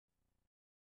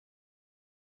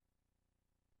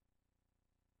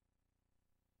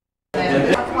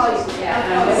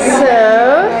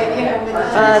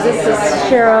This is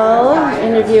Cheryl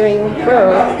interviewing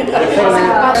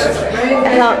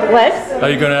what? Are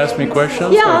you going to ask me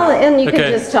questions? Yeah, and you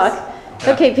can just talk.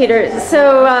 Okay, Peter.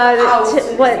 So,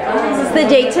 what is the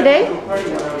date today?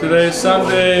 Today is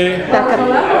Sunday. Back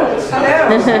up.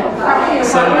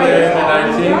 Sunday the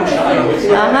 19th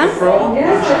of April.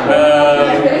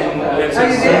 It's a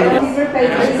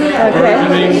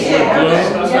burgeoning with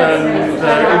blooms, and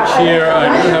each year I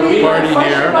do have a party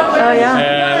here. Oh yeah.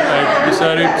 And I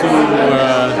decided to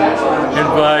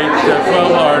invite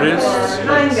 12 artists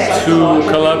to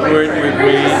collaborate with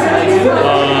me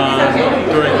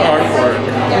during artwork.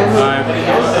 I'm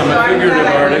a figurative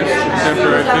artist,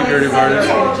 contemporary figurative artist,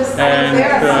 and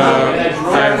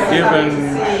I've given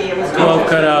 12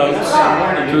 cutouts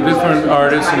to different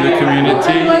artists in the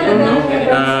community.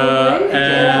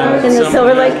 And in the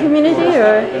Silver Lake community,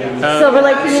 or Silver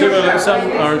Lake community? Silver Lake, some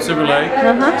are in Silver Lake,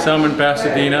 some in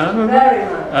Pasadena,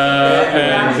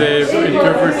 and they've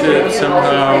interpreted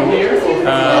somehow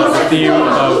the theme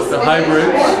of the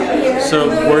hybrids, so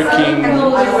working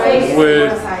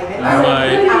with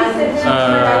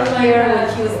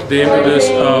the impetus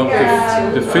of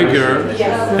the figure,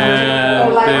 and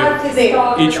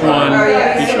each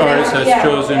artist has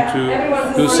chosen to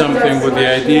do something with the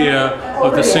idea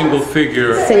of the single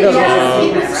figure.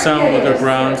 Some are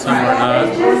brown, some are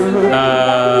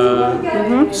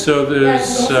not. So there's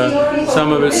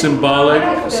some of it symbolic,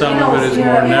 some of it is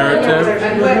more narrative.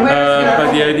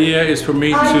 But the idea is for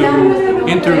me to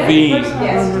intervene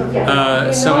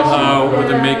somehow with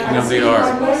the making of the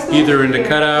art, either in the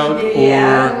cutout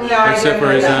or, except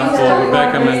for example,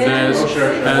 Rebecca Mendez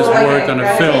has worked on a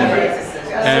film,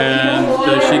 and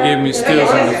she gave me stills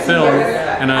on the film,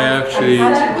 and I actually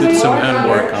did some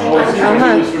handwork on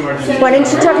it. Why don't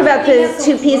you talk about the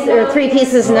three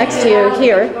pieces next to you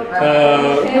here?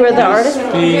 Who are the artists?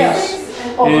 This piece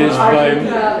is by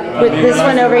with this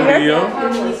one over here,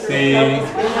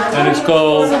 and it's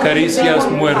called Caricias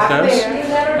Muertas.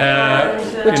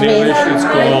 In English, it's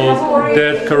called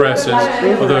Dead Caresses,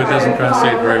 although it doesn't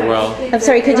translate very well. I'm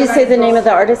sorry, could you say the name of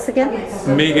the artist again?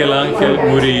 Miguel Ángel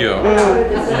Murillo.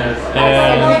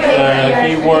 And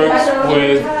he works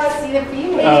with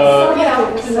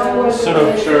sort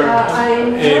of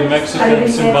a Mexican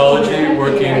symbology,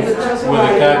 working with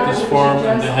a cactus form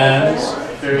in the hands.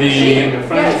 The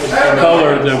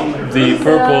color, the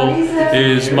purple,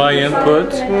 is my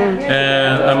input,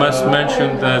 and I must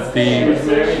mention that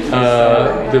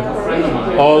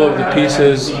all of the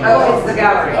pieces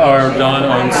are done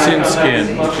on sin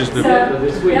skin, which is the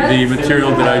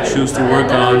material that I choose to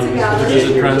work on, which is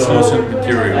a translucent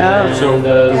material. So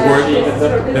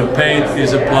the paint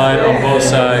is applied on both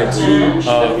sides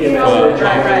of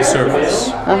the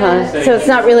surface. So it's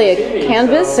not really a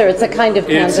canvas, or it's a kind of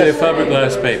canvas? It's a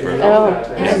fiberglass paper. Oh,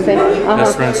 I see.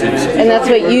 That's translucent. And that's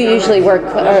what you usually work.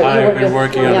 I've been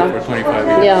working on it for 25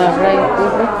 years. Yeah,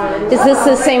 right. Is this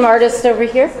the same artist over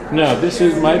here? No, this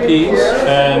is my piece,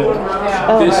 and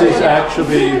this is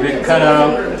actually the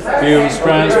cutout. It was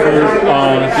transferred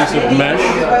on a piece of mesh,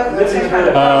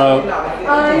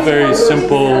 very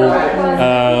simple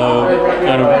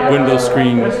kind of window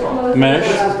screen mesh,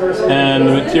 and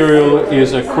the material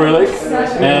is acrylic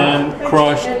and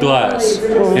crushed glass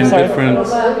in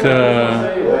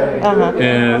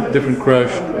different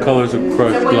crushed colors of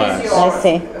crushed glass. I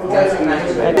see.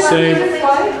 Same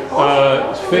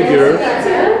figure,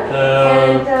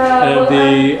 and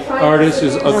the artist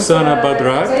is Oksana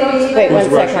Badrak. Wait, one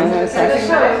second.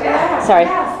 Sorry.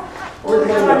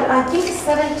 I think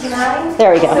 79.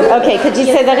 There we go. Okay, could you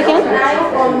say that again?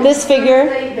 This figure?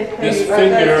 This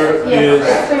figure is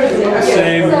the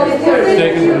same,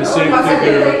 taken from the same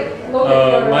figure,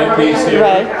 my piece here.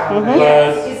 Right.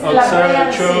 But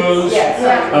Oksana chose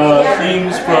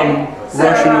themes from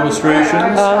Russian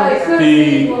illustrations.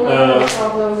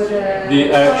 The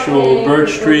actual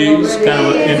birch trees, kind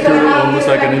of almost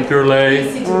like an interlay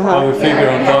of a figure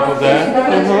on top of that.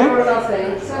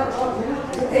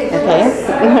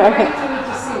 Okay.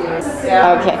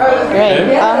 Okay, great.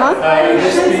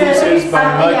 This piece is by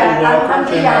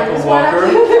Michael Walker.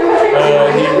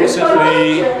 He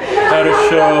recently had a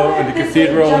show at the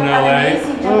Cathedral in LA,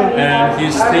 and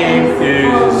his theme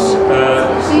is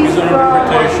his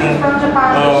interpretation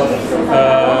of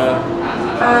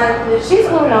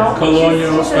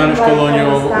Spanish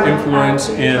colonial influence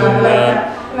in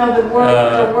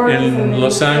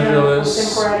Los Angeles,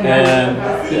 and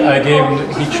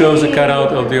he chose a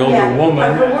cutout of the older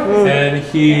woman, and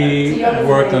he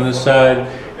worked on the side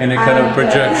in a kind of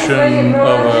projection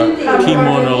of a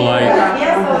kimono-like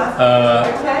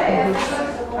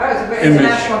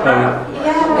image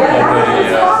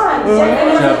of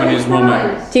Japanese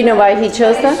woman. Do you know why he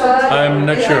chose that? I'm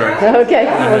not sure. Okay,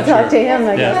 we'll not talk sure. to him,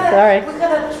 I guess. All right.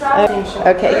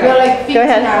 Okay, go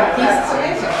ahead.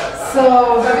 So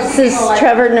This is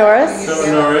Trevor Norris.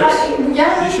 Trevor Norris.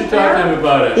 You should talk to him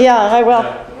about it. Yeah, I will.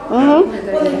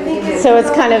 So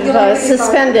it's kind of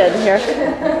suspended here.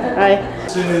 All right.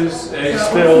 This is a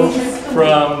still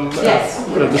from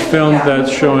the film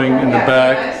that's showing in the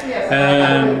back,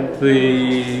 and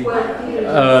the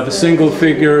single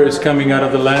figure is coming out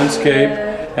of the landscape.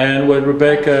 And what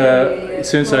Rebecca,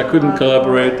 since I couldn't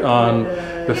collaborate on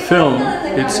the film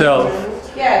itself,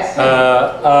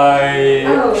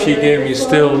 she gave me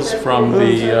stills from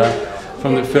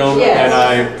the film,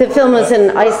 and The film was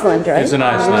in Iceland, right? it's in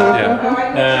Iceland, yeah.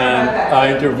 And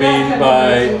I intervened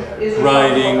by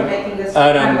writing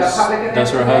Adam's,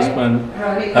 that's her husband,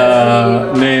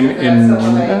 name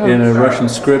in a Russian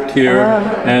script here,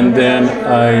 and then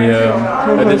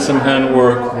I did some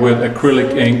handwork with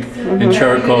acrylic ink in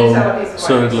charcoal,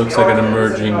 so it looks like an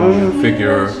emerging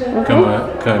figure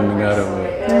coming out of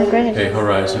a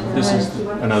horizon. This is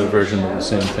another version of the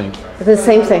same thing. The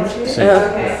same thing. Same.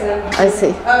 I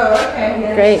see. Oh,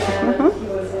 okay. Great.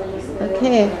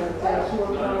 Okay.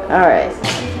 All right.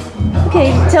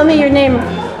 Okay, tell me your name.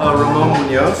 Ramon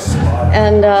Munoz.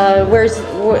 And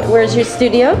where's your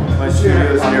studio? My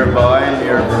studio is nearby,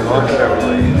 near Vermont,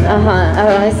 Beverly. Oh,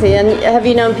 I see. And have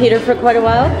you known Peter for quite a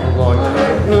while? A long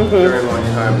time, very long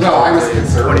time. No, I was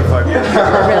 25 years.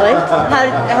 Really?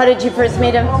 How did you first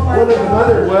meet him?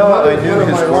 Well, I knew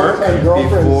his work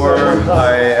before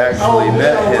I actually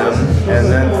met him, and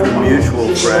then through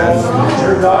mutual friends,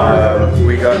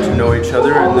 we got to know each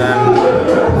other. And then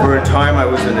for a time, I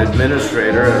was an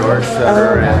administrator at Art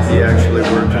Center, and he actually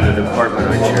worked in the department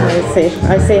I chaired.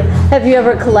 I see. Have you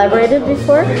ever collaborated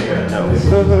before? No.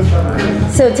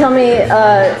 So tell me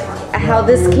how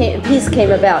this piece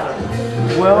came about.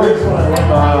 Well,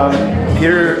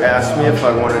 Peter asked me if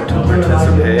I wanted to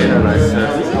participate, and I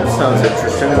said, that sounds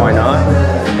interesting, why not?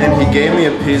 And he gave me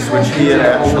a piece which he had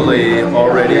actually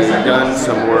already done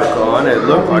some work on. It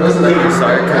looked like a piece,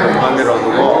 I could have hung it on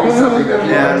the wall.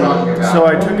 And so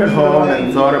I took it home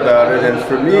and thought about it, and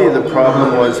for me the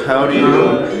problem was, how do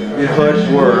you put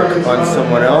work on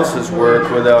someone else's work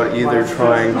without either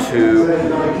trying to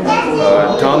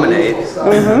dominate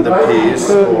the piece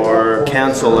or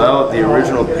cancel out the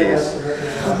original piece.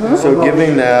 So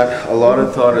giving that a lot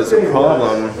of thought as a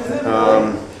problem,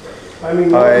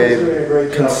 I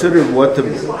considered what the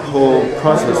whole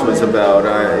process was about.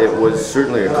 It was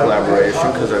certainly a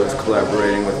collaboration because I was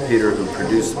collaborating with Peter, who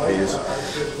produced the piece.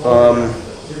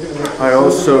 I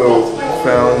also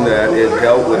found that it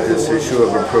dealt with this issue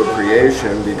of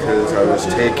appropriation because I was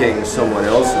taking someone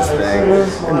else's thing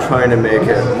and trying to make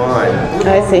it mine.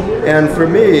 I see. And for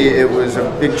me, it was a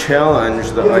big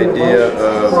challenge, the idea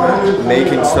of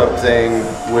making something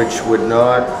which would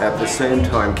not at the same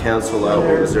time cancel out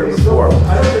what was there before.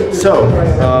 So,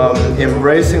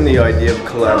 embracing the idea of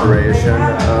collaboration,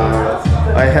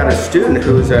 I had a student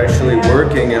who was actually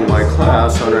working in my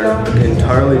class on an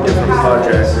entirely different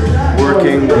project,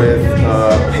 working with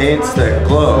paints that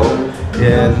glow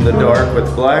in the dark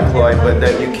with black light, but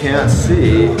that you can't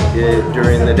see it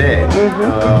during the day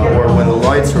or when the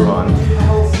lights are on.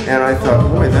 And I thought,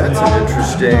 boy, that's an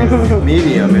interesting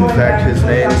medium. In fact, his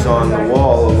name's on the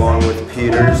wall along with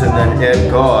Peter's, and then Ed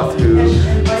Goth, who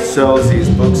sells these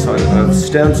books on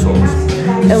stencils.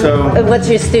 So, what's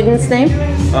your student's name?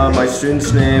 my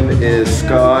student's name is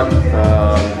Scott.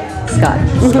 Scott.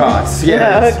 Scott's,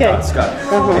 yeah, okay. Scott.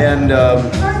 And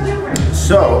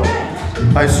so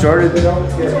I started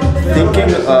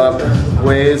thinking of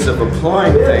ways of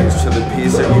applying things to the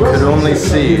piece that you could only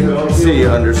see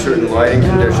under certain lighting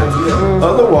conditions.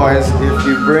 Otherwise, if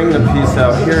you bring the piece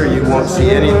out here, you won't see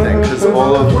anything because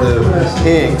all of the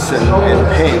inks and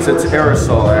paints, it's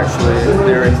aerosol actually,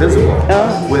 they're invisible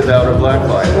without a black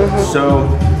light. So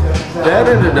that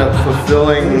ended up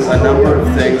fulfilling a number of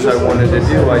things I wanted to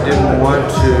do. I didn't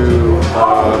want to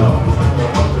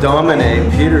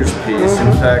dominate Peter's piece.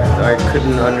 In fact, I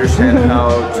couldn't understand how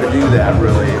to do that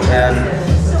really. And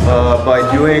by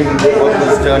doing what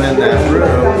was done in that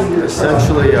room,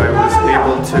 essentially I was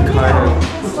able to kind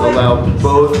of allow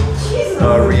both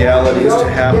realities to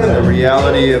happen. The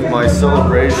reality of my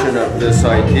celebration of this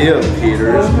idea of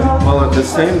Peter's, while at the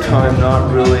same time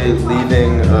not really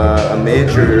leaving a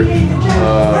major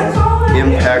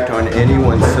impact on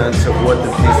anyone's sense of what the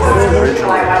piece was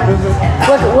originally.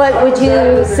 What would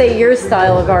you say your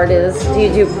style of art is? Do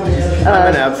you do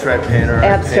I'm an abstract painter.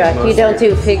 abstract? You don't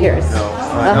do figures? No.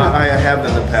 I have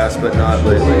in the past, but not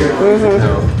lately.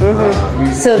 No.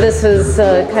 So this was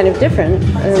kind of different.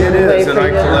 It is, and I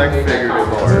collect figurative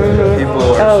art. People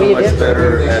are so much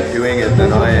better at doing it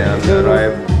than I am that I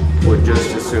would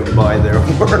just as soon buy their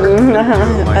work.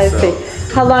 I see.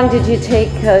 How long did you take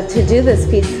to do this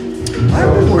piece?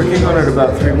 I've been working on it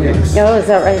about 3 weeks. Oh, is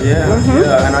that right?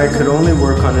 Yeah, and I could only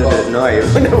work on it at night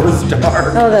when it was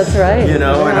dark. Oh, that's right. You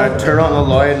know, and I'd turn on the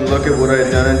light and look at what I'd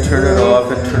done and turn it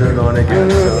off and turn it on again.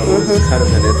 So it was kind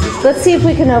of an interesting. Let's see if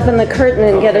we can open the curtain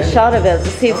and get a shot of it. Let's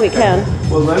see if we can.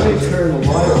 Well, let me turn the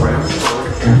light around.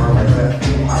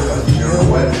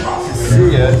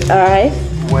 See it. All right.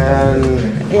 When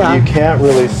you can't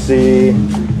really see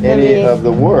any of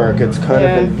the work, it's kind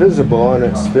of invisible and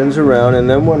it spins around, and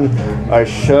then when I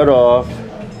shut off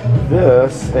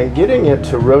this and getting it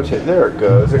to rotate, there it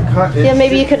goes. Yeah,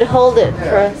 maybe you could hold it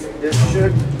for us. It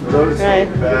should rotate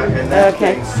back, and that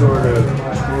thing sort of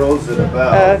twirls it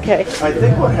about. Okay. I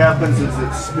think what happens is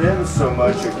it spins so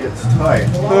much it gets tight.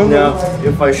 Now,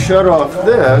 if I shut off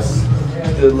this,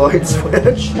 the light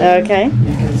switch, okay,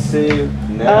 you can see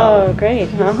now. Oh, great.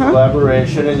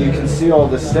 Collaboration, and you can see all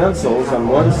the stencils on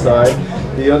one side,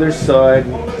 the other side,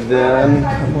 then,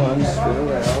 come on, spin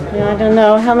around. Yeah, I don't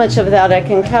know how much of that I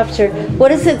can capture. What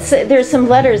does it say? There's some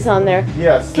letters on there.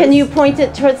 Yes. Can you point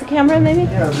it towards the camera, maybe?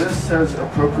 Yeah, this says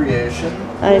appropriation.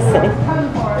 I see.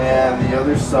 And the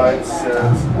other side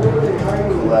says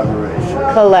collaboration.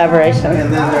 Collaboration.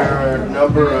 And then there are a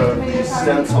number of these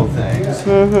stencil things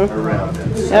around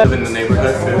it. So I live in the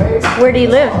neighborhood too. Where do you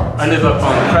live? I live up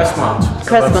on Crestmont,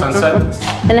 above Sunset.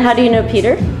 And how do you know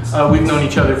Peter? We've known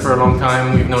each other for a long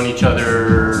time. We've known each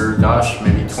other, gosh,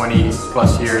 maybe 20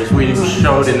 plus years. We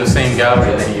showed in the same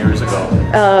gallery many years ago.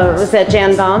 Was that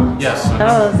Jan Baum? Yes.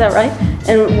 Oh, is that right?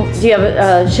 And do you have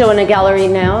a show in a gallery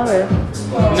now? Or?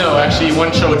 No, actually, one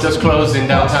show just closed in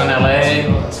downtown LA,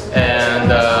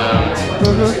 and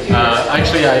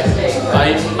actually,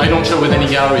 I don't show with any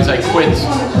galleries. I quit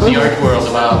the art world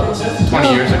about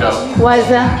 20 years ago. Why is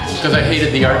that? Because I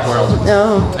hated the art world.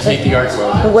 Oh. I hate the art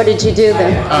world. What did you do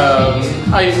then?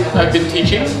 I've been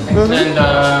teaching, and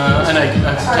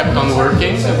I kept on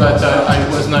working, but I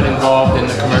was not involved in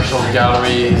the commercial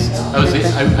galleries.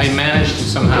 I managed to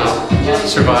somehow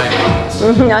survive.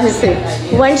 I see.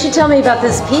 Why don't you tell me about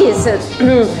this piece?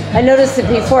 I noticed it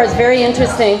before. It's very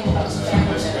interesting.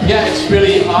 Yeah, it's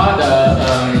really odd.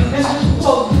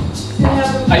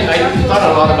 I thought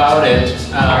a lot about it,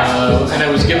 and I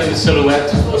was given the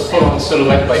silhouette, a full-on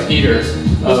silhouette by Peter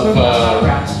of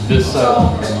this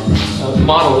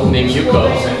model named Yuko.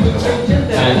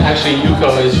 And actually,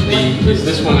 Yuko is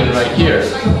this woman right here.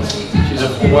 She's a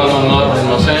well-known model in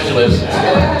Los Angeles.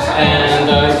 And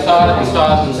I thought,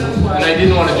 and I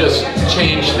didn't want to just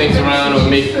change things around or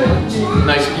make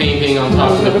nice painting on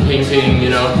top of the painting, you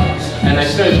know. And I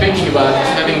started thinking about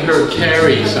having her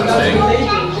carry something,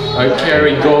 or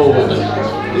carry gold,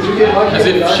 as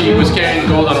if she was carrying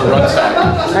gold on a rucksack.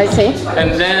 I see.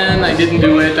 And then I didn't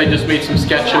do it. I just made some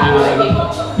sketches,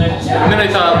 and then I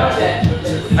thought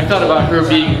about her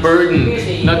being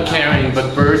burdened, not carrying,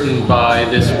 but burdened by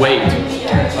this weight,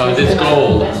 this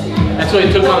gold. And so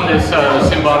it took on this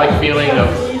symbolic feeling of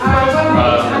kind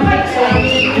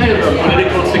of a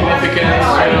political significance,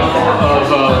 you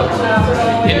know, of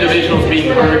individuals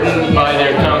being burdened by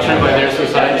their culture, by their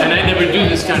society. And I never do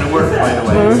this kind of work, by the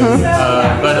way.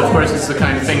 But of course, it's the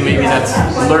kind of thing maybe that's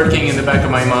lurking in the back of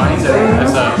my mind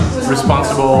as a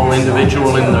responsible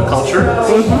individual in the culture.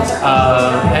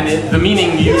 And the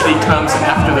meaning usually comes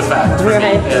after the fact. For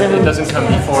me. It doesn't come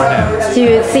beforehand. So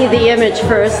you see the image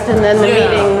first, and then the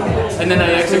meaning. And then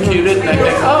I execute it, and I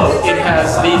think, oh, it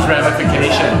has these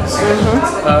ramifications.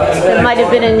 It might have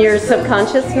been in your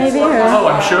subconscious, maybe? Or? Oh,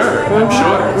 I'm sure. I'm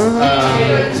sure.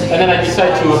 And then I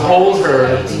decide to uphold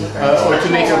her, or to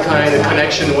make a kind of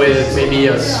connection with maybe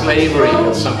a slavery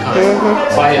of some kind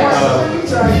by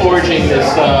forging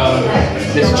this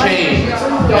chain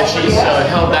that she's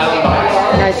held down by.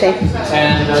 I see.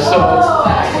 And so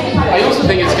I also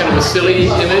think it's kind of a silly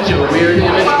image, a weird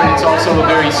image, but it's also a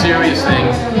very serious thing.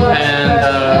 And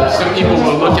some people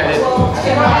will look at it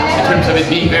in terms of it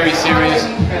being very serious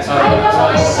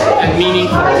and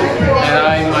meaningful, and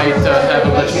I might have a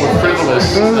much more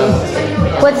frivolous.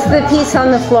 What's the piece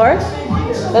on the floor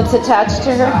that's attached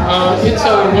to her? It's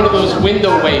one of those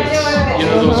window weights. You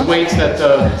know, those weights that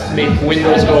make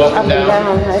windows go up and down.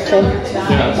 I see.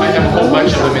 Yeah, I have a whole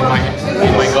bunch of them in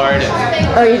my garden.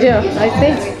 Oh, you do? I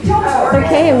see.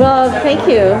 Okay, well, thank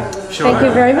you. Sure. Thank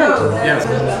you very much. Yes.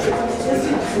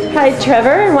 Hi,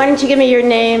 Trevor. Why don't you give me your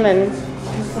name and a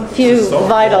few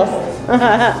vitals?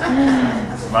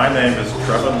 My name is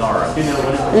Trevor Norris.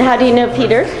 And how do you know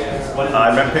Peter?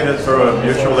 I met Peter through a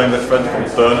mutual English friend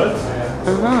called Bernard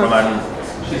when I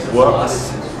worked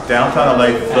downtown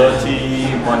LA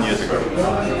 31 years ago.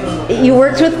 You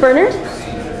worked with Bernard?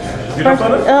 You know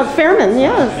Bernard? Fairman,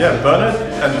 yes. Yeah, Bernard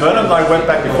and I went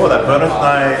back before that. Bernard and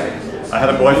I had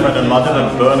a boyfriend in London,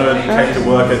 and Bernard came to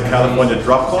work at California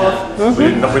Drop Cloth. We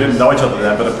didn't know each other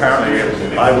then, but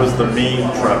apparently I was the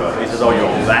mean Trevor. He says, "Oh, you're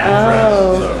that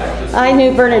Trevor." So. I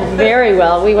knew Bernard very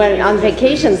well. We went on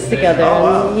vacations together.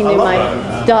 And he knew my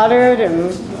daughter,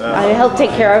 and I helped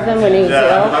take care of him when he was ill.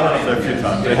 Yeah, I went up there a few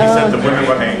times. He said the women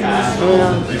were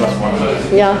angels. He was one of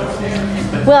those. Yeah.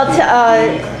 Well,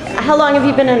 how long have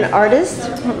you been an artist?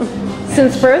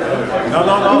 Since birth? No.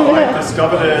 I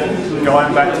discovered it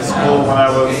going back to school when I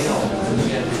was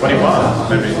 21,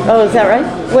 maybe. Oh, is that right?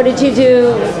 What did you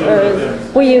do?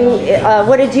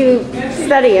 What did you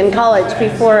study in college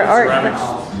before art? Ceramics.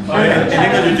 In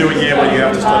England, you do a year where you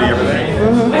have to study everything.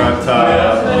 But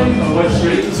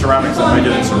ceramics, I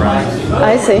majored in ceramics.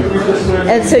 I see.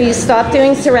 And so you stopped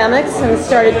doing ceramics and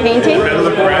started painting? Middle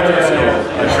of graduate school,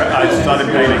 I started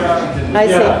painting. I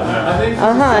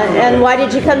see. And why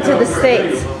did you come to the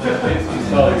States?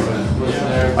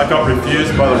 I got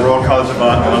refused by the Royal College of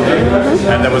Art in London,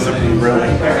 and there was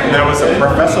a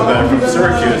professor there from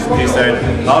Syracuse. He said,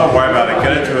 "Oh, don't worry about it.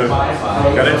 Get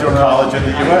into a college in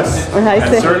the U.S."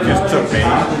 And Syracuse took me,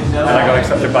 and I got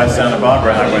accepted by Santa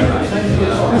Barbara, and I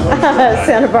went.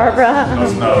 Santa Barbara.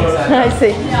 No. I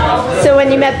see. So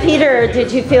when you met Peter,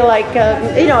 did you feel like a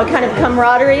kind of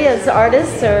camaraderie as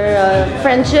artists, or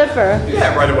friendship, or?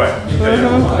 Yeah, right away.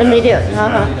 Immediate.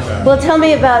 Well, tell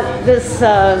me about this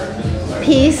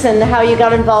piece and how you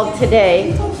got involved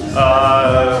today.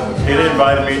 Peter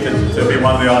invited me to be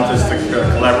one of the artists to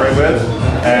collaborate with,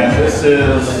 and this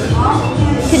is.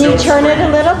 Can you turn it a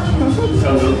little?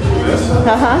 This?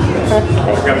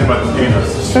 Forgot about the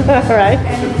penis. Right.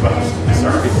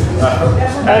 Sorry.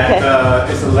 And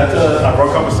it's a letter I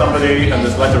broke up with somebody, and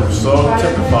this letter so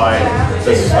typified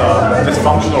this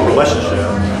dysfunctional relationship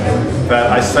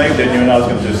that I saved it, and I was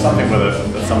going to do something with it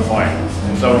at some point.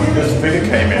 So this figure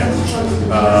came in.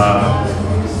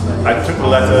 I took the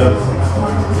letter,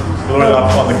 blew it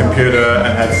up on the computer,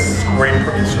 and had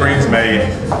screens made,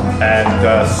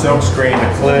 and silk screen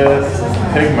a clear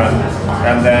pigment,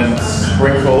 and then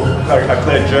sprinkled a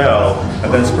clear gel,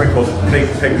 and then sprinkled pink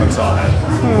pigments on it.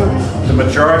 The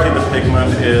majority of the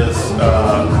pigment is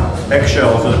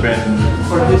eggshells that have been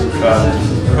put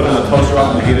in the toaster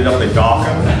oven and heated up. They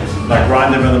darken. I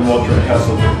grind them in the mortar and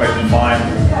pestle to make them fine,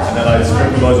 and then I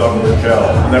sprinkle those over the gel,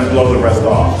 and then blow the rest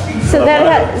off. So that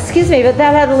had, excuse me, but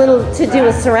that had a little to do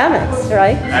with ceramics,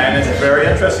 right? And it's very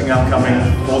interesting. I'm coming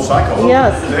full cycle.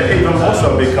 Yes. Even more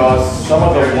so because some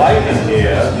of the white in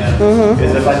here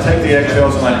is if I take the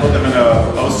eggshells and I put them in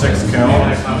a 06 kiln,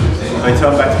 they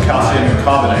turn back to calcium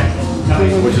carbonate,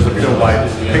 which is a pure white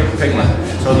pigment.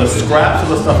 So the scraps of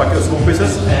the stuff, like the small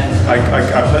pieces, I put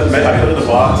it in the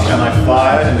box and I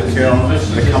fire in the kiln, and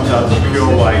it comes out as a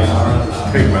pure white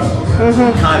pigment.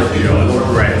 Kind of pure, a little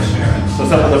grayish. So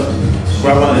some of the,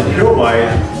 where I wanted the pure white,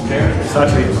 it's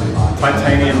actually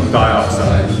titanium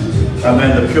dioxide. And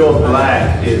then the pure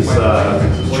black is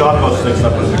charcoal sticks I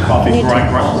put in the coffee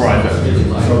grinder.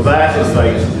 So that is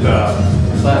like,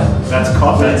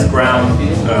 that's ground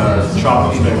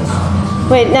charcoal sticks.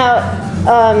 Wait, now,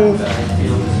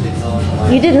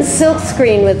 you didn't silk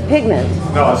screen with pigment.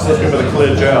 No, I silk screened with a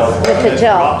clear gel. With the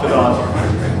gel. Dropped it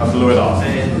on and blew it off.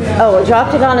 Oh,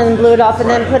 dropped it on and blew it off, and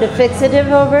then put a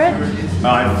fixative over it?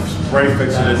 I spray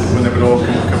fixated when it would all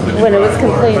completely When it was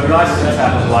complete. But the nice thing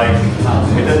happened, like,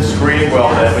 it didn't screen well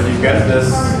there, but you get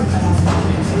this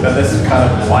kind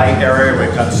of white area where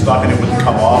it kind of stuck and it wouldn't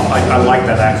come off. I like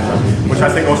that accident, which I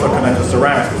think also connects to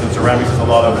ceramics, because in ceramics there's a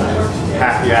lot of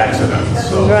happy accidents.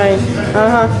 So. Right.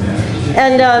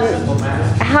 And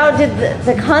how did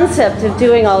the concept of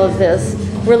doing all of this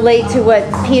relate to what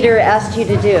Peter asked you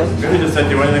to do? Peter just said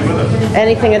do anything with it.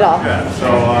 Anything at all? Yeah.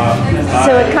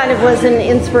 So it kind of was an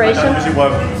inspiration? I usually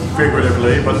work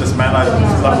figuratively, but this man I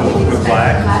slept with was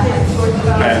black,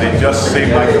 and it just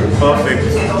seemed like a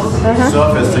perfect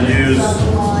surface to use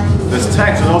this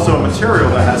text, and also a material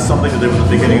that has something to do with the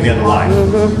beginning and the end of life.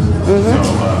 So,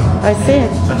 I see.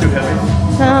 Is that too heavy?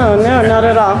 Oh, no, not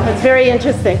at all. It's very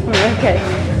interesting. Okay.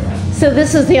 So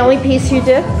this is the only piece you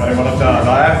did? I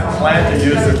have planned to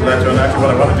use this letter, and actually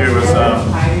what I want to do is,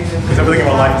 because everything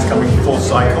in my life is coming full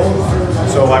cycle,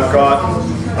 so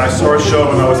I saw a show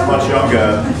when I was much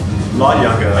younger, a lot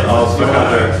younger. I was looking at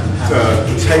the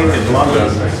Tate in London,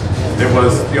 It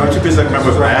was, the only two pieces I can remember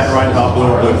was an Anne Reinhardt blue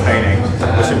and blue painting,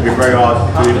 which would be very odd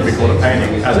to even be called a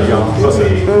painting as a young person,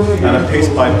 and a piece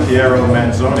by Piero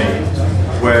Manzoni,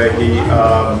 where he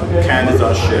candid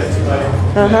our shit.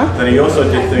 Then he also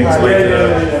did things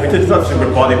later, we did something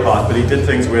with body parts, but he did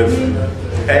things with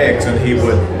eggs, and he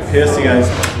would pierce the ends,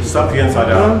 stuff the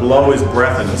inside out, blow his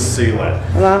breath in and seal it.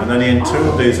 And then he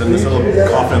entombed these in this little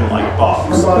coffin-like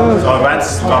box. So that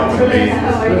stuck with me.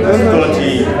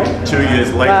 32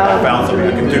 years later, I found something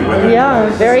I could do with it. Yeah,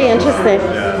 very interesting.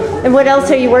 Yeah. And what else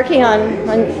are you working on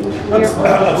your...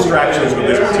 Abstractions with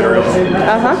these materials.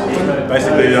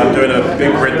 Basically, I'm doing a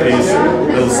big grid piece,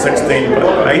 little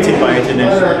 18 by 18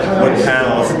 inch wood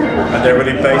panels, and they're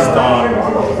really based on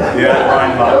the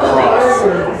Reinhardt cross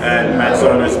and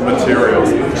Manzoni's materials.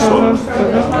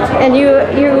 And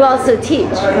you also teach,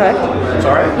 correct?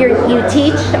 Sorry? You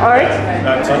teach art?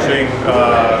 I'm teaching,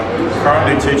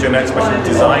 currently teaching an exhibition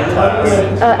design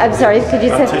class. I'm sorry, could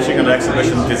you I'm say? teaching an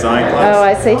exhibition design class. Oh,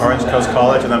 I see. Orange Coast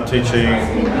College, and I'm teaching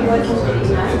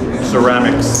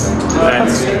ceramics and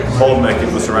mold making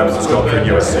for ceramics and sculpture in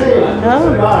USC.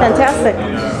 Oh, fantastic.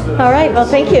 All right, well,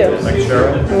 thank you. Thank you,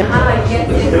 Cheryl.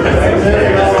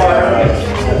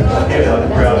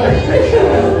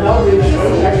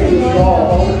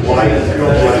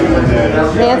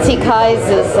 Nancy Kais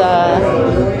is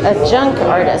a junk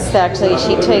artist, actually.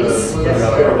 She takes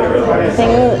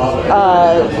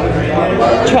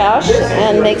trash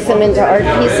and makes them into art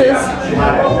pieces.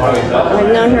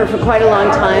 I've known her for quite a long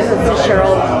time. This is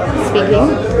Cheryl speaking.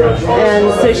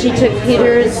 And so she took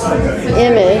Peter's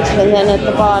image and then at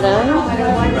the bottom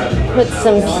put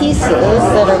some pieces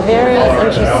that are very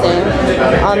interesting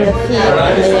on the feet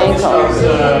and the ankles.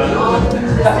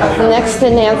 Next to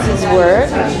Nancy's work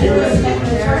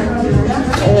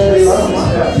is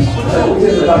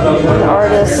an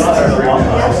artist,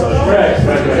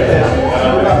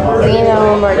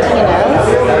 Lino Martinez.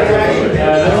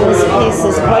 This piece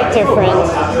is quite different,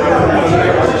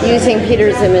 using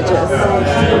Peter's images.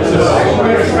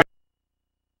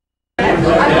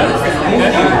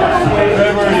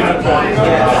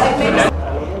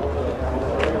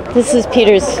 This is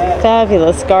Peter's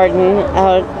fabulous garden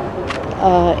out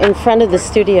in front of the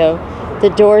studio. The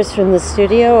doors from the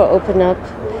studio open up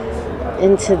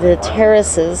into the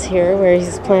terraces here where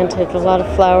he's planted a lot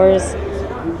of flowers,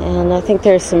 and I think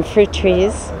there's some fruit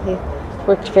trees. He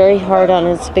worked very hard on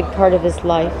it. It's a big part of his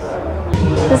life.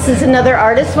 This is another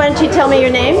artist. Why don't you tell me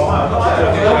your name?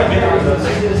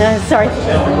 Sorry.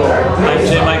 I'm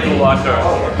J. Michael Walker.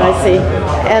 I see.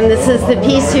 And this is the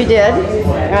piece you did,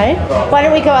 right? Why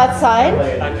don't we go outside?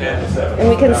 Okay. And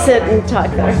we can sit and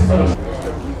talk there.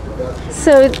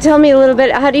 So tell me a little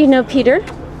bit, how do you know Peter? I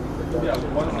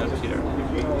know Peter.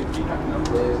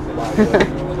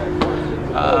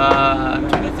 I'm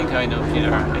trying to think how I know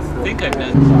Peter. I think I've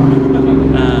met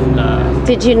him. And,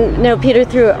 Did you know Peter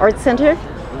through Art Center?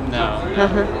 no,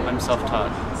 I'm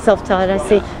self-taught. Self-taught, I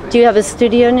see. Do you have a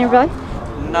studio nearby?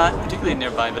 Not particularly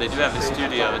nearby, but I do have a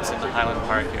studio. It's in the Highland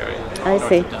Park area. I north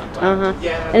see. of downtown.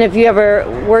 And have you ever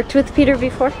worked with Peter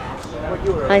before?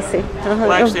 I see.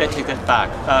 Well, actually, I take that back.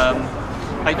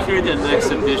 I curated an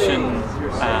exhibition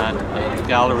at a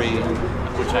gallery,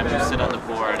 which I'm sit on the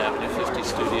board, Avenue 50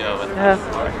 Studio. And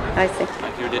I see.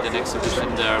 I curated an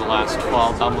exhibition there last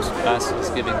fall, almost past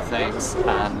giving thanks,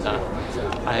 and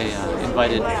I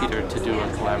invited Peter to do a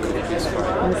collaborative piece for it.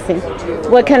 I see.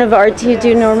 What kind of art do you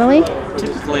do normally?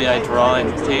 Typically, I draw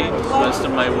and paint. Most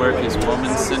of my work is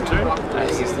woman-centered,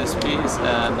 as is this piece,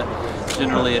 and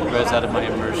generally it grows out of my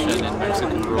immersion in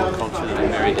Mexican rural culture that I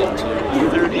married into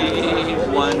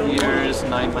 31 years,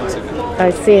 9 months ago.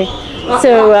 I see.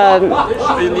 So,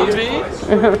 Are you leaving?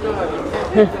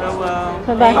 Well,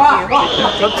 bye-bye.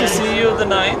 hope to see you the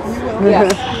 9th.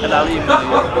 And I'll email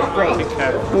you. Great. Take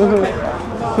care.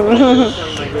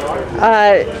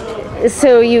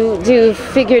 So you do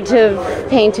figurative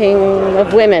painting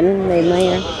of women, mainly,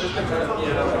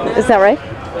 is that right?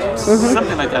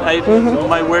 Something like that.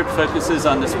 My work focuses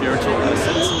on the spiritual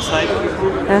essence inside people,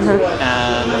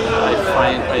 and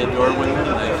I adore women,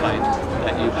 and I find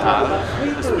that you have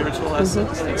a spiritual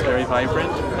essence that's very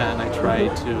vibrant, and I try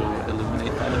to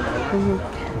illuminate that in my work.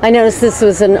 I noticed this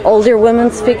was an older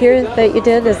woman's figure that you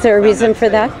did. Is there a reason for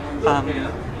that?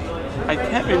 I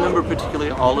can't remember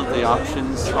particularly all of the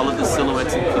options, all of the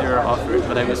silhouettes that Peter offered,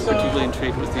 but I was particularly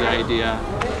intrigued with the idea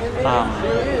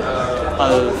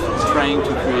of trying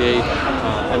to create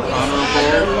an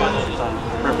honorable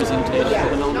representation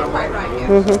of an older woman.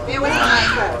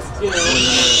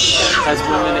 As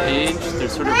women age, they're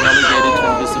sort of relegated to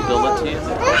invisibility in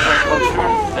the culture,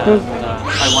 and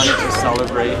I wanted to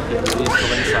celebrate the release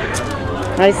of inside them.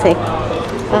 I see.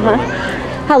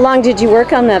 How long did you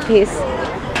work on that piece?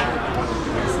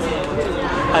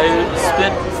 I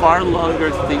spent far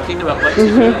longer thinking about what to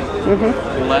do,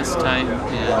 less time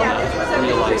in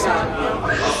realizing it.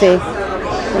 See.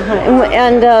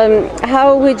 And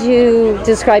how would you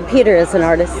describe Peter as an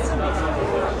artist?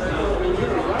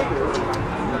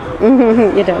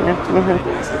 You don't know.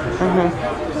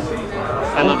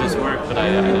 I love his work, but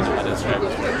I don't know how to describe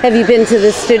it. Have you been to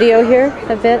the studio here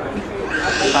a bit?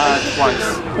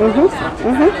 Twice.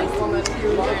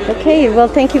 Okay, well,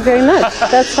 thank you very much.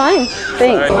 That's fine.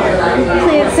 Thanks.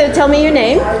 So tell me your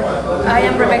name. I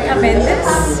am Rebecca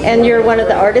Mendes. And you're one of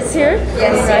the artists here?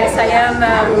 Yes, I am.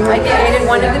 I created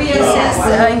one of the pieces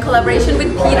in collaboration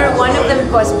with Peter. One of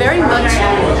them was very much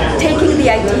taking the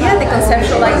idea, the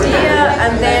conceptual idea,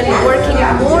 and then working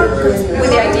more with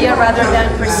the idea rather than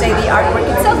per se the artwork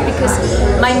itself, because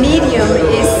my medium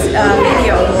is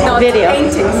video, not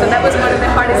painting. So that was one of the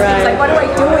hardest things. Like, what do I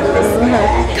do with this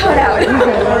cutout?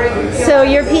 So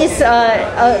your piece,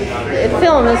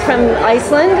 film, is from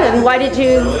Iceland, and why did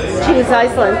you choose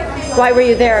Iceland? Why were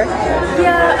you there?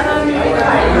 Yeah,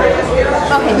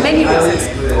 okay, many reasons.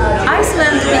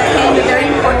 Iceland became very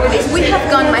important with this. We have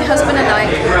gone, my husband and I,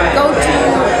 go to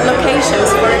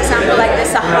locations, for example, like the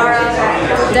Sahara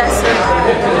Desert,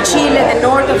 Chile, the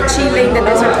north of Chile, in the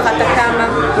desert of Atacama,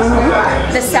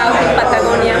 the south of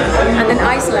Patagonia, and then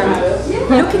Iceland,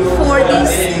 looking for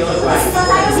these,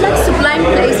 it's like sublime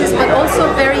places, but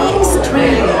also very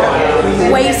extreme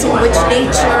ways in which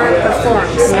nature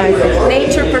performs.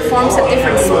 Nature performs at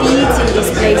different speeds in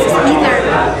these places, either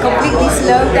completely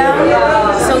slowed down,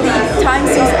 so the time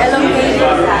seems elongated,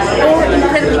 or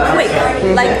incredibly quick,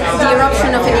 like the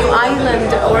eruption of a new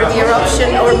island, or the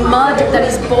eruption or mud that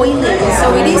is boiling.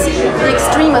 So it is the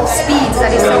extreme of speeds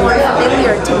that is so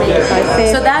unfamiliar to me.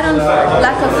 So that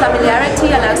lack of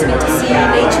familiarity allows me to see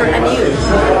nature anew.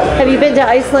 Have you been to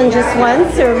Iceland just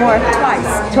once or more?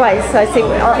 Twice. Twice, I see.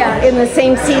 In the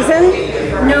same season?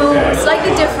 No,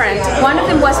 slightly different. One of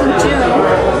them was in June,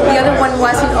 the other one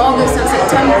was in August and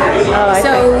September.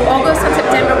 So August and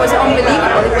September was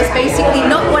unbelievable. It was basically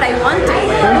not what I wanted.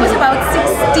 It was about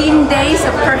 16 days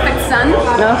of perfect sun.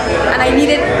 And I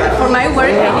needed, for my work,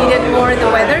 I needed more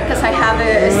the weather, because I have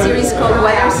a series called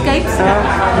Weatherscapes.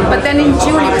 But then in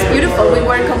June it was beautiful. We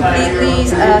were completely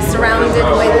surrounded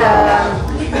with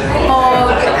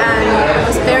fog, and it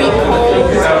was very cold.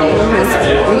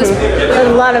 It was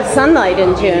a lot of sunlight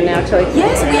in June, actually.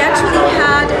 Yes, we actually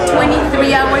had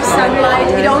 23-hour sunlight.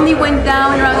 It only went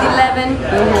down around 11,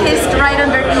 kissed right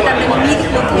underneath, and then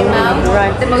immediately came out.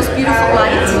 The most beautiful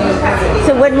light.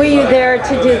 So when were you there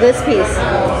to do this piece?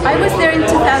 I was there in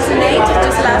 2008,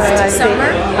 just last summer,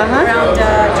 around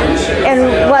June.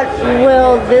 And what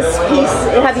will this piece,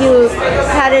 have you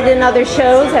had it in other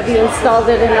shows? Have you installed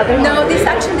it in other shows? No, this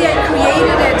actually I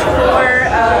created it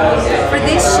for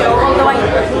this show, although I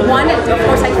wanted, of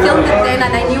course I filmed it then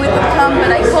and I knew it would come, but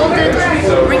I called it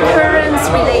Recurrence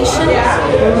Relation.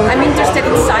 I'm interested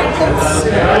in cycles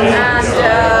and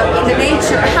in the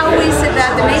nature. How is it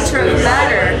that the nature of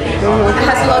matter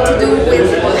has a lot to do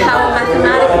with how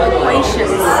mathematical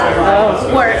equations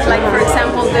work? Like, for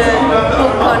example, the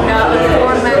book on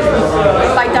Foreman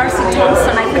by Darcy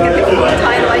Thompson, I forget the full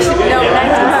title, I should know,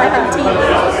 1917.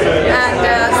 And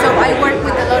so I work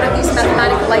with a lot of these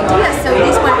mathematical ideas. So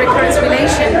this one, Recurrence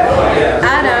Relation,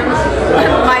 Adam,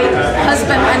 my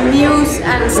husband and muse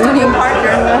and studio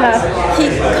partner, he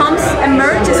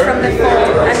emerges from the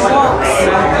fall and walks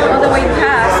all the way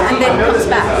past and then comes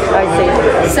back. I see.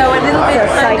 So a little bit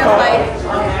kind of like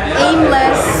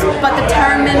aimless but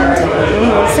determined,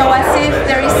 so as if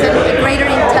there is a greater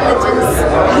intelligence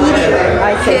leading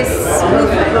his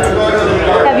movement.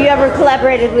 Have you ever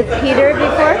collaborated with Peter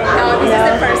before? No, this is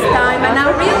the first time, and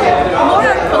our more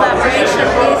our collaboration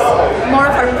is more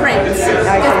of our prints.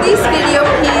 Because this video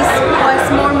piece was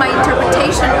more my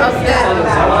interpretation of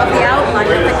the outline,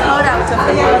 of the cutout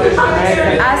of the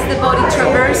body, as the body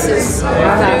traverses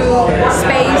through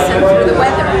space and through the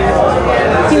weather.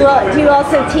 Do you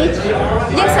also teach?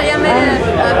 Yes, I am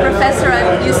a professor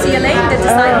at UCLA in the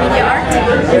Design Media Art.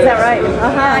 Is that right?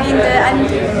 And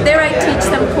there I teach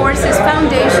some courses,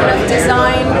 Foundation of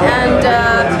Design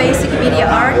and Basic Media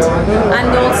Art, and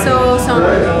also some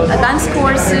advanced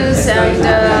courses and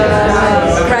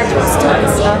graduate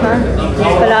students.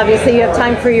 But obviously you have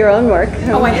time for your own work.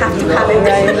 Oh, I have to have it.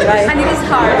 And it is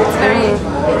hard.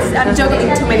 I'm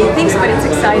juggling too many things, but it's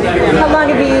exciting. How long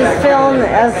have you used film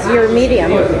as your medium?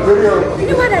 You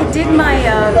know what? I did my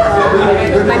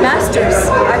my master's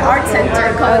at Art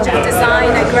Center, College of Design.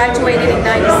 I graduated in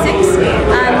 '96,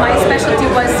 and my specialty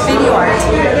was video art.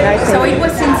 So it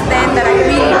was since then that I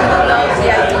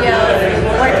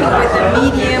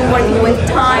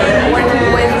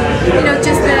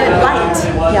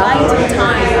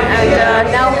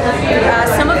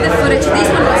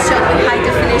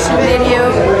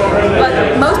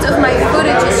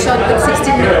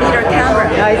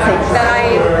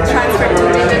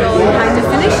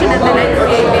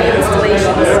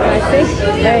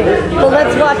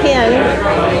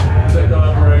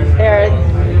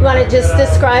just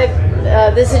describe,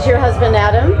 this is your husband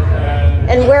Adam,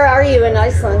 and where are you in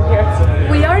Iceland here?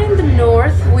 We are in the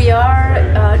north. We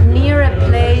are near a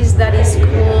place that is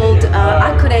called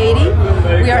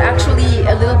Akureyri. We are actually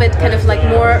a little bit kind of like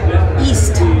more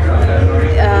east.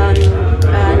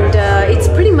 And it's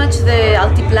pretty much the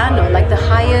altiplano, like the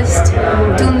highest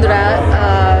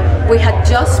tundra. We had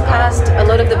just passed a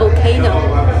lot of the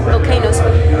volcanoes,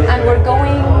 and we're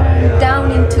going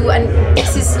down into, and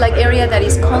this is like area that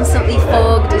is constantly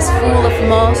fogged, is full of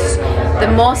moss. The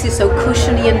moss is so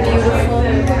cushiony and beautiful.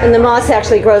 And the moss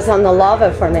actually grows on the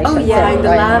lava formation. Oh yeah, in the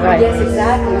lava, yes,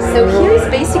 exactly. So here is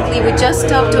basically, we just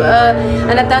talked to,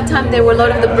 and at that time there were a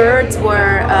lot of the birds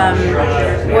were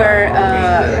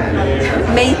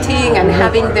mating and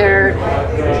having their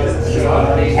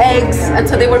eggs, and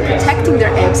so they were protecting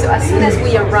their eggs. So as soon as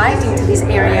we arrived into this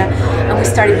area and we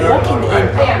started walking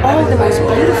in, all the most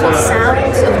beautiful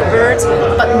sounds of the birds,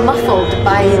 but muffled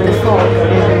by the fog.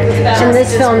 And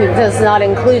this film does not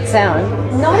include sound.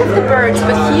 Not of the birds,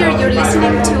 but here you're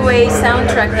listening to a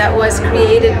soundtrack that was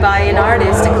created by an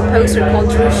artist, a composer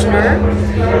called Trevor,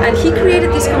 and he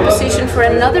created this composition for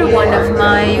another one of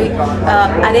my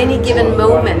At Any Given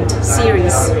Moment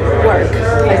series work.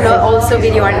 Not also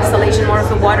video art installation, more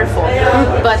of a waterfall.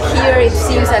 But here it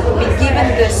seems that we given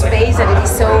the space that it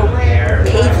is so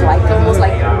cave-like, almost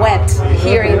like wet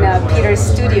here in Peter's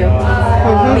studio,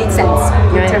 made sense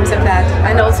in terms of that,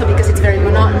 and also because it's very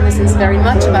monotonous, it's very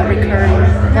much about recurring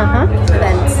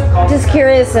events. Just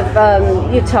curious if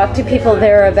you talked to people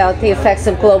there about the effects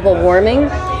of global warming.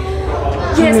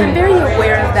 Yes, I'm very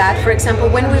aware of that. For example,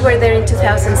 when we were there in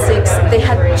 2006, they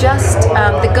had just,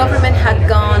 the government had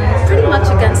gone pretty much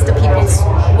against the people's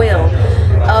will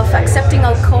of accepting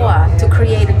Alcoa to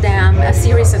create a dam, a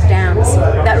series of dams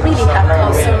that really have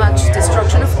caused so much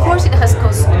destruction. Of course it has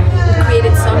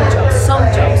created some jobs,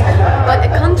 but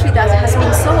a country that has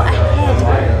been so ahead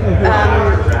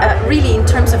really in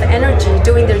terms of energy,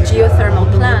 doing their geothermal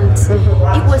plants,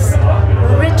 it was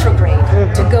retrograde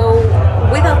to go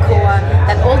with Alcoa,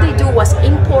 that all they do was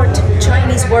import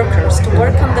Chinese workers to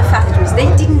work on the factories. They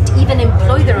didn't even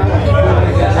employ their own people.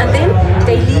 And then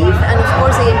they leave, and of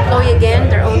course they employ again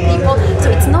their own people. So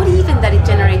it's not even that it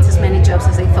generates as many jobs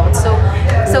as they thought. So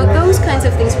those kinds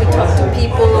of things we talk to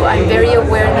people. I'm very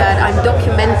aware that I'm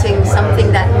documenting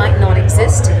something that might not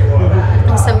exist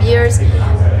in some years.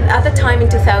 At the time in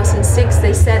 2006,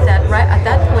 they said that right at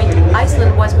that point,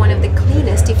 Iceland was one of the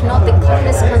cleanest, if not the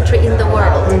cleanest country in the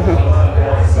world.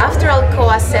 After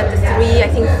Alcoa said I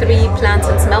think three plants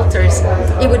and smelters,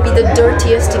 it would be the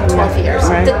dirtiest in 12 years.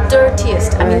 The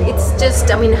dirtiest. I mean, it's just,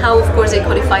 how of course they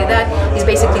codify that is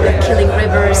basically they're killing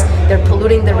rivers, they're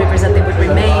polluting the rivers and they would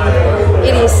remain.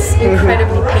 It is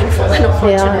incredibly painful and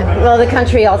unfortunate. Yeah. Well, the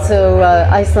country also,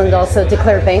 Iceland also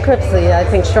declared bankruptcy, I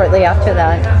think, shortly after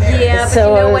that. Yeah, but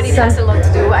so you know what, it has a lot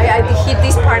to do.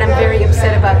 This part I'm very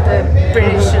upset about the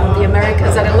British and the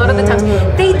Americans, that a lot of the times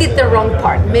they did the wrong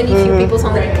part. Many few people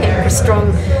suddenly became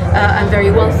strong and very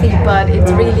wealthy, but it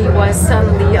really was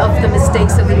suddenly of the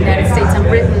mistakes of the United States and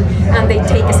Britain, and they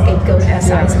take a scapegoat as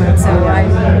Iceland. So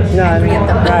I'm angry at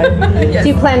them. Yes. Do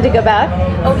you plan to go back?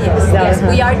 Oh yes, yes.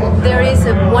 We are. There is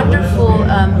a wonderful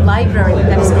library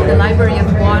that is called the Library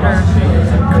of Water,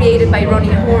 created by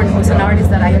Ronnie Horn, who's an artist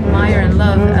that I admire and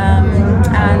love.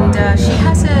 And she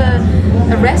has a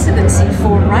residency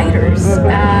for writers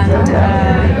and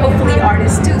hopefully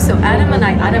artists too. So Adam and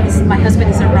I, my husband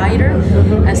is a writer,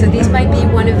 and so this might be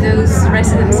one of those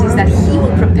residencies that he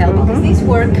will propel, because this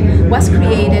work was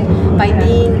created by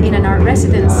being in an art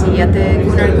residency at the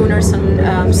Gunnar Gunnarsson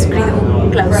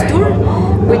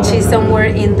Skriðuklaustur, which is somewhere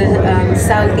in the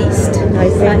southeast,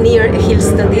 near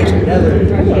Hilstadir.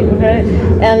 Great.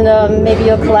 And maybe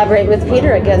you'll collaborate with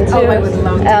Peter again too. Oh, I would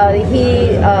love to.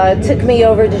 He took me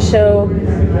over to show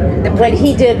what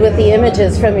he did with the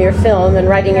images from your film and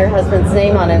writing your husband's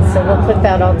name on it. So we'll put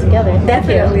that all together.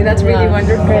 Definitely, that's really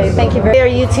wonderful. Great, thank you very much. Are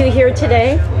you two here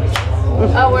today?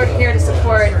 Oh, we're here to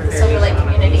support the Silver Lake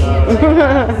community.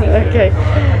 Okay.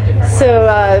 So,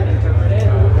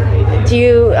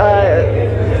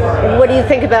 what do you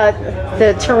think about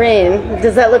the terrain?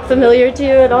 Does that look familiar to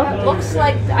you at all? It looks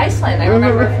like Iceland. I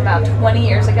remember from about 20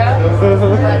 years ago.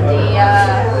 But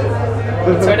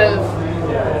the sort of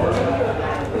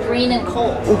green and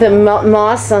cold. The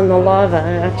moss on the lava,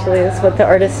 actually, is what the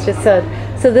artist just said.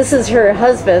 So this is her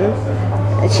husband.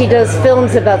 She does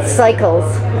films about cycles,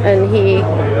 and he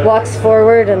walks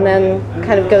forward and then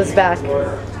kind of goes back.